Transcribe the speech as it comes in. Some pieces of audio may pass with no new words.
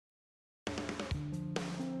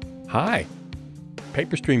Hi!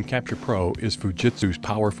 PaperStream Capture Pro is Fujitsu's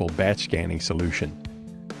powerful batch scanning solution.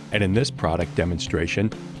 And in this product demonstration,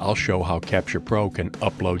 I'll show how Capture Pro can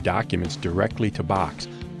upload documents directly to Box,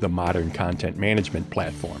 the modern content management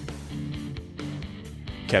platform.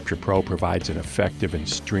 Capture Pro provides an effective and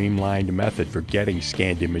streamlined method for getting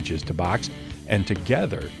scanned images to Box, and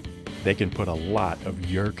together, they can put a lot of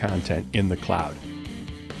your content in the cloud.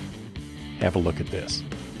 Have a look at this.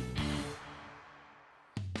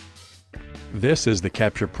 This is the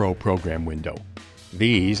Capture Pro program window.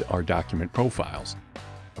 These are document profiles.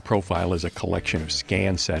 A profile is a collection of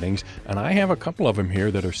scan settings, and I have a couple of them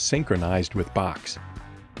here that are synchronized with Box.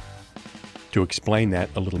 To explain that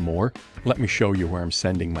a little more, let me show you where I'm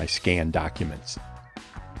sending my scanned documents.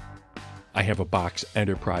 I have a Box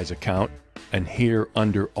Enterprise account, and here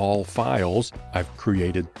under All Files, I've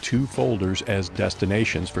created two folders as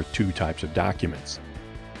destinations for two types of documents.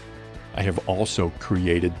 I have also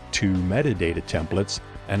created two metadata templates,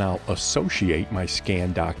 and I'll associate my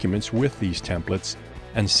scanned documents with these templates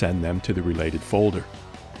and send them to the related folder.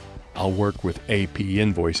 I'll work with AP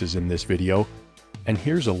invoices in this video, and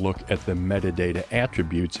here's a look at the metadata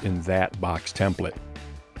attributes in that Box template.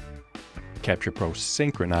 Capture Pro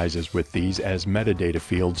synchronizes with these as metadata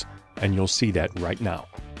fields, and you'll see that right now.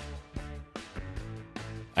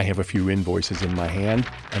 I have a few invoices in my hand,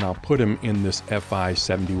 and I'll put them in this FI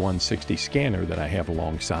 7160 scanner that I have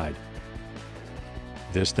alongside.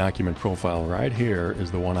 This document profile right here is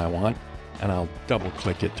the one I want, and I'll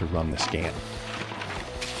double-click it to run the scan.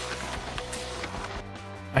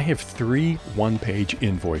 I have three one-page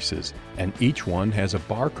invoices, and each one has a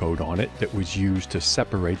barcode on it that was used to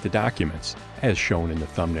separate the documents, as shown in the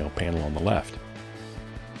thumbnail panel on the left.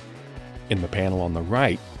 In the panel on the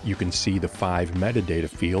right, you can see the 5 metadata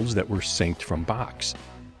fields that were synced from Box.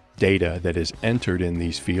 Data that is entered in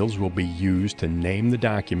these fields will be used to name the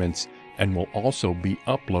documents and will also be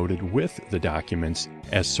uploaded with the documents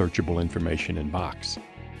as searchable information in Box.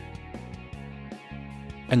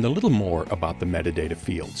 And a little more about the metadata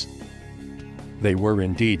fields. They were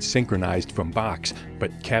indeed synchronized from Box,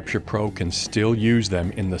 but Capture Pro can still use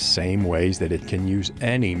them in the same ways that it can use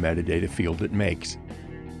any metadata field it makes.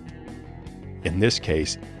 In this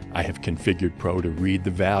case, I have configured Pro to read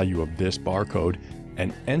the value of this barcode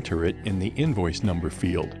and enter it in the invoice number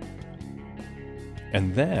field.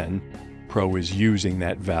 And then, Pro is using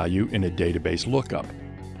that value in a database lookup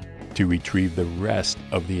to retrieve the rest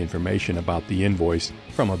of the information about the invoice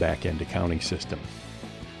from a back-end accounting system.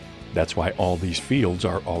 That's why all these fields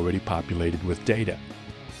are already populated with data.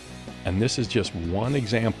 And this is just one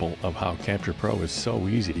example of how Capture Pro is so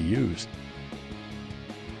easy to use.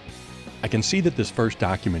 I can see that this first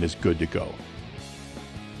document is good to go.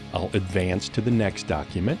 I'll advance to the next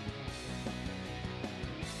document.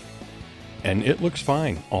 And it looks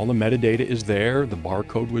fine. All the metadata is there, the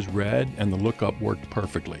barcode was read, and the lookup worked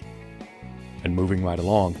perfectly. And moving right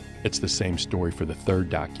along, it's the same story for the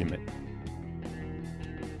third document.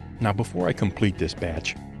 Now before I complete this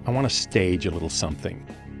batch, I want to stage a little something.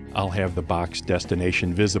 I'll have the Box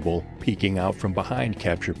destination visible, peeking out from behind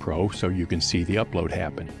Capture Pro so you can see the upload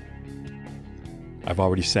happen. I've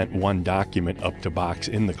already sent one document up to Box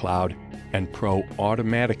in the cloud, and Pro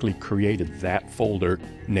automatically created that folder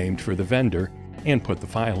named for the vendor and put the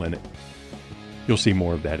file in it. You'll see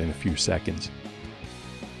more of that in a few seconds.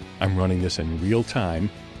 I'm running this in real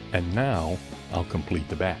time, and now I'll complete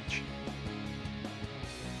the batch.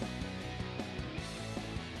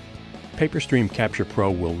 PaperStream Capture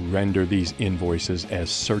Pro will render these invoices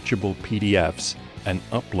as searchable PDFs and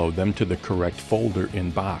upload them to the correct folder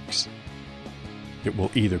in Box. It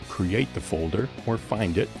will either create the folder or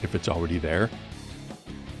find it if it's already there.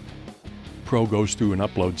 Pro goes through an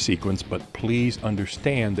upload sequence, but please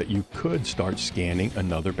understand that you could start scanning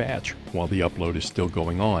another batch while the upload is still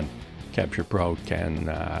going on. Capture Pro can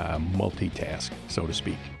multitask, so to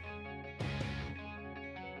speak.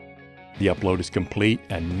 The upload is complete,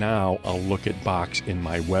 and now I'll look at Box in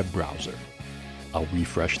my web browser. I'll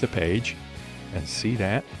refresh the page, and see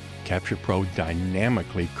that Capture Pro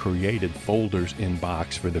dynamically created folders in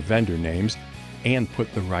Box for the vendor names and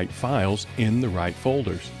put the right files in the right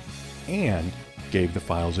folders, and gave the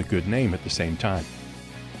files a good name at the same time.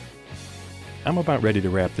 I'm about ready to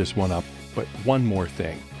wrap this one up, but one more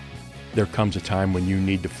thing. There comes a time when you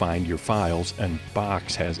need to find your files, and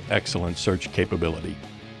Box has excellent search capability.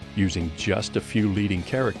 Using just a few leading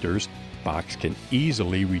characters, Box can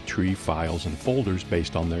easily retrieve files and folders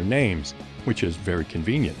based on their names, which is very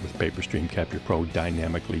convenient with PaperStream Capture Pro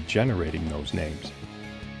dynamically generating those names.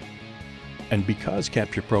 And because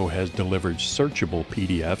Capture Pro has delivered searchable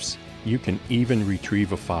PDFs, You can even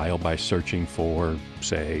retrieve a file by searching for,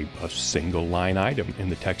 say, a single line item in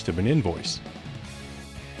the text of an invoice.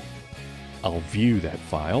 I'll view that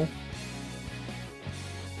file,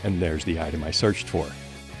 and there's the item I searched for.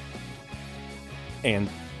 And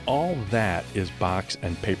all that is Box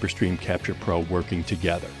and PaperStream Capture Pro working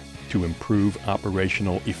together to improve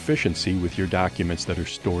operational efficiency with your documents that are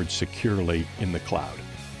stored securely in the cloud.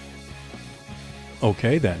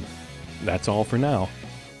 Okay then, that's all for now.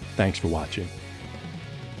 Thanks for watching.